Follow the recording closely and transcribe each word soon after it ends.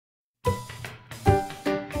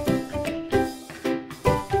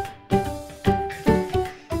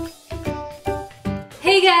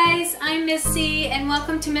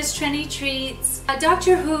welcome to Miss Trendy Treats.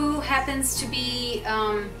 Doctor Who happens to be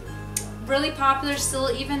really popular still,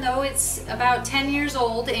 even though it's about 10 years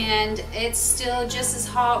old, and it's still just as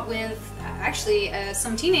hot with actually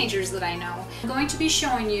some teenagers that I know. I'm going to be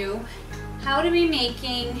showing you how to be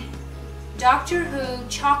making Doctor Who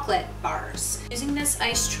chocolate bars using this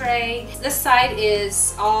ice tray. This side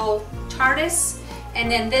is all TARDIS, and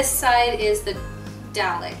then this side is the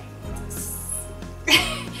Dalek.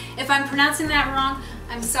 If I'm pronouncing that wrong,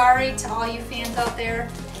 I'm sorry to all you fans out there.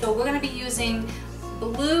 So we're going to be using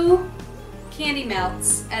blue candy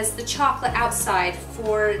melts as the chocolate outside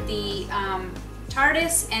for the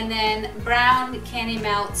TARDIS, and then brown candy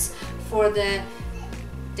melts for the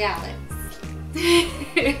Dalek.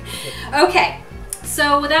 Okay,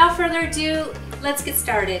 so without further ado, let's get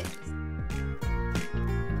started.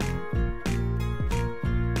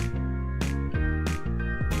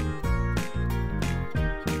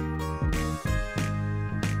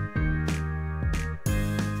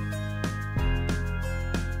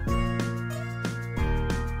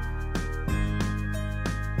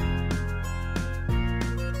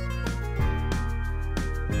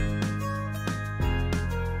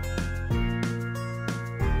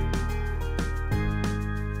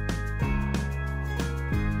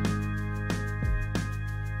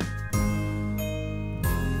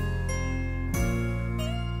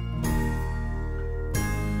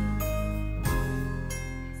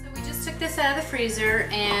 This out of the freezer,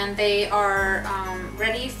 and they are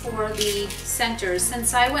ready for the centers.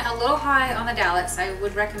 Since I went a little high on the Daleks, I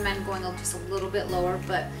would recommend going just a little bit lower,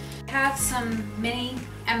 but I have some mini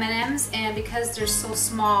M&Ms, and because they're so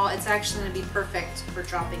small, it's actually going to be perfect for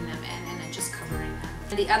dropping them in and then just covering them.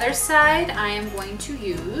 On the other side, I am going to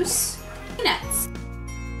use peanuts.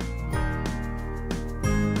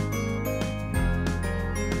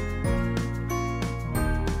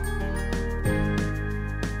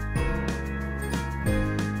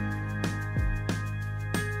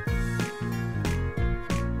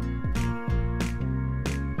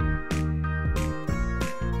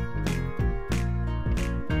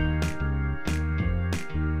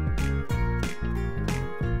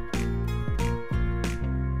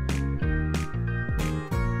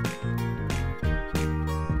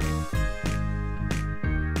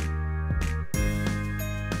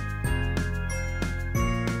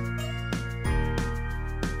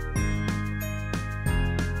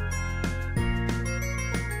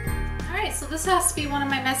 So this has to be one of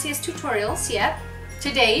my messiest tutorials yet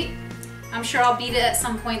to date. I'm sure I'll beat it at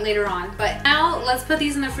some point later on, but now let's put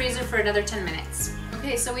these in the freezer for another 10 minutes.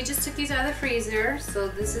 Okay, so we just took these out of the freezer, so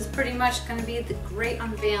this is pretty much going to be the great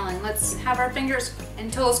unveiling. Let's have our fingers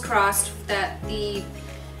and toes crossed that the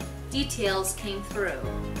details came through.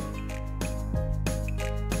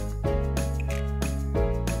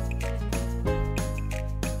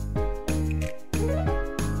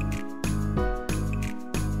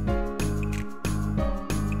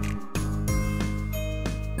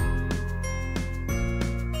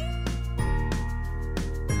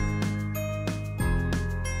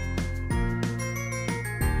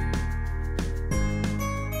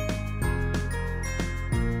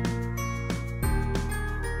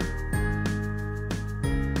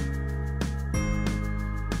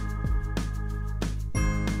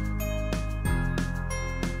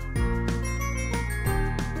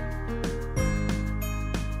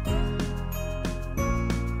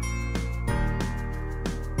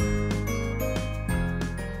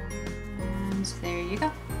 There you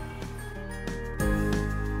go.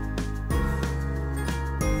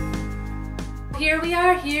 Here we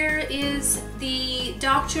are. Here is the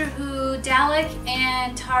Doctor Who Dalek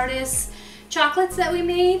and TARDIS chocolates that we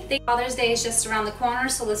made. Father's Day is just around the corner,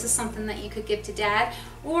 so this is something that you could give to Dad,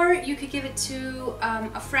 or you could give it to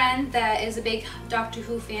a friend that is a big Doctor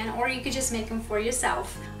Who fan, or you could just make them for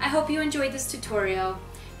yourself. I hope you enjoyed this tutorial.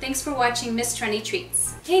 Thanks for watching Miss Trendy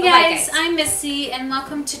Treats. Hey guys, I'm Missy, and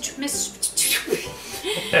welcome to Miss...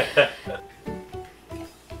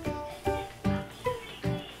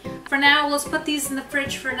 For now, let's put these in the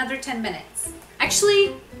fridge for another 10 minutes.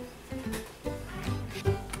 Actually...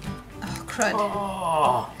 Oh, crud.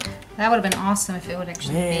 Oh. That would have been awesome if it would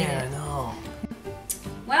actually be it. Yeah, I know.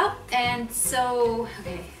 Well, and so...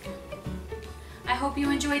 Okay. I hope you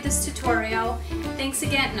enjoyed this tutorial. Thanks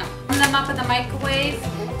again. No. Warm them up in the microwave.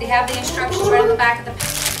 They have the instructions right on the back of the...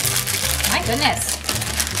 My goodness.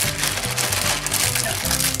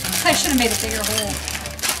 I should have made a bigger hole.